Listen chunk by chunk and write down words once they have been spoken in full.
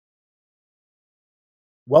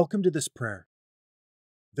Welcome to this prayer.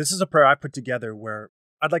 This is a prayer I put together where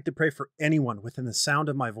I'd like to pray for anyone within the sound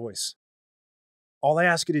of my voice. All I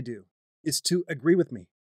ask you to do is to agree with me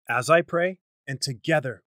as I pray, and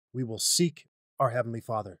together we will seek our Heavenly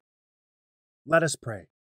Father. Let us pray.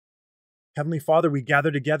 Heavenly Father, we gather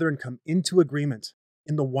together and come into agreement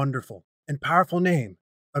in the wonderful and powerful name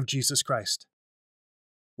of Jesus Christ.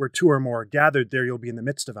 Where two or more are gathered, there you'll be in the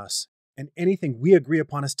midst of us, and anything we agree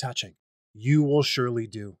upon as touching, you will surely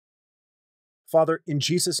do. Father, in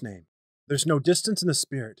Jesus' name, there's no distance in the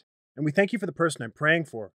Spirit, and we thank you for the person I'm praying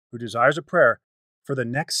for who desires a prayer for the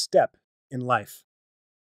next step in life.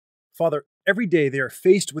 Father, every day they are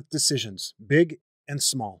faced with decisions, big and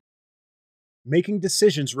small. Making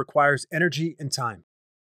decisions requires energy and time.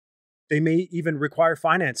 They may even require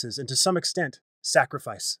finances and, to some extent,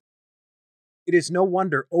 sacrifice. It is no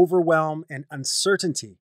wonder overwhelm and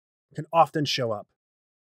uncertainty can often show up.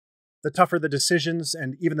 The tougher the decisions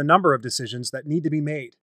and even the number of decisions that need to be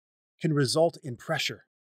made can result in pressure.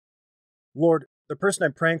 Lord, the person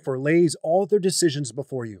I'm praying for lays all their decisions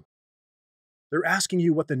before you. They're asking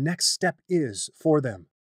you what the next step is for them.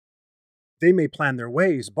 They may plan their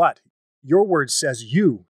ways, but your word says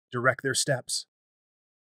you direct their steps.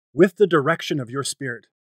 With the direction of your Spirit,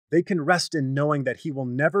 they can rest in knowing that He will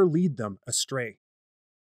never lead them astray.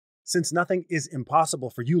 Since nothing is impossible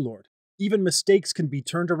for you, Lord, even mistakes can be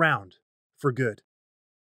turned around for good.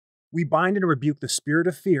 We bind and rebuke the spirit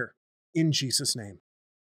of fear in Jesus' name.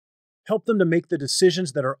 Help them to make the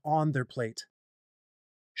decisions that are on their plate.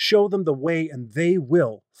 Show them the way and they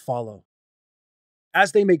will follow.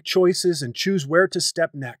 As they make choices and choose where to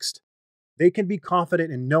step next, they can be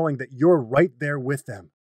confident in knowing that you're right there with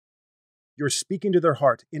them. You're speaking to their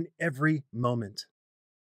heart in every moment.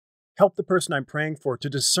 Help the person I'm praying for to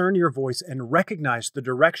discern your voice and recognize the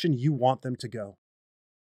direction you want them to go.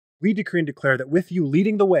 We decree and declare that with you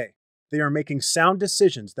leading the way, they are making sound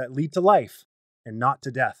decisions that lead to life and not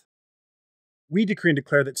to death. We decree and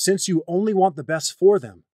declare that since you only want the best for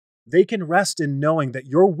them, they can rest in knowing that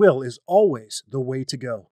your will is always the way to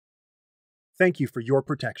go. Thank you for your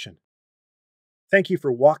protection. Thank you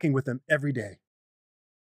for walking with them every day.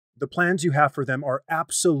 The plans you have for them are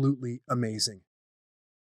absolutely amazing.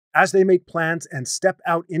 As they make plans and step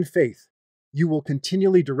out in faith, you will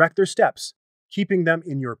continually direct their steps, keeping them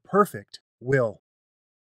in your perfect will.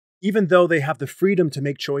 Even though they have the freedom to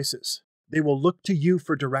make choices, they will look to you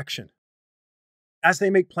for direction. As they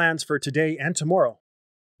make plans for today and tomorrow,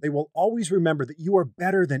 they will always remember that you are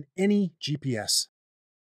better than any GPS.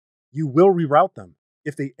 You will reroute them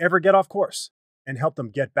if they ever get off course and help them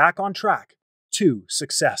get back on track to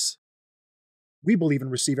success. We believe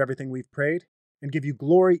and receive everything we've prayed and give you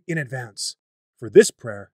glory in advance, for this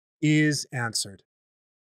prayer is answered.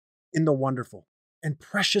 In the wonderful and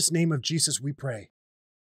precious name of Jesus we pray.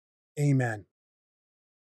 Amen.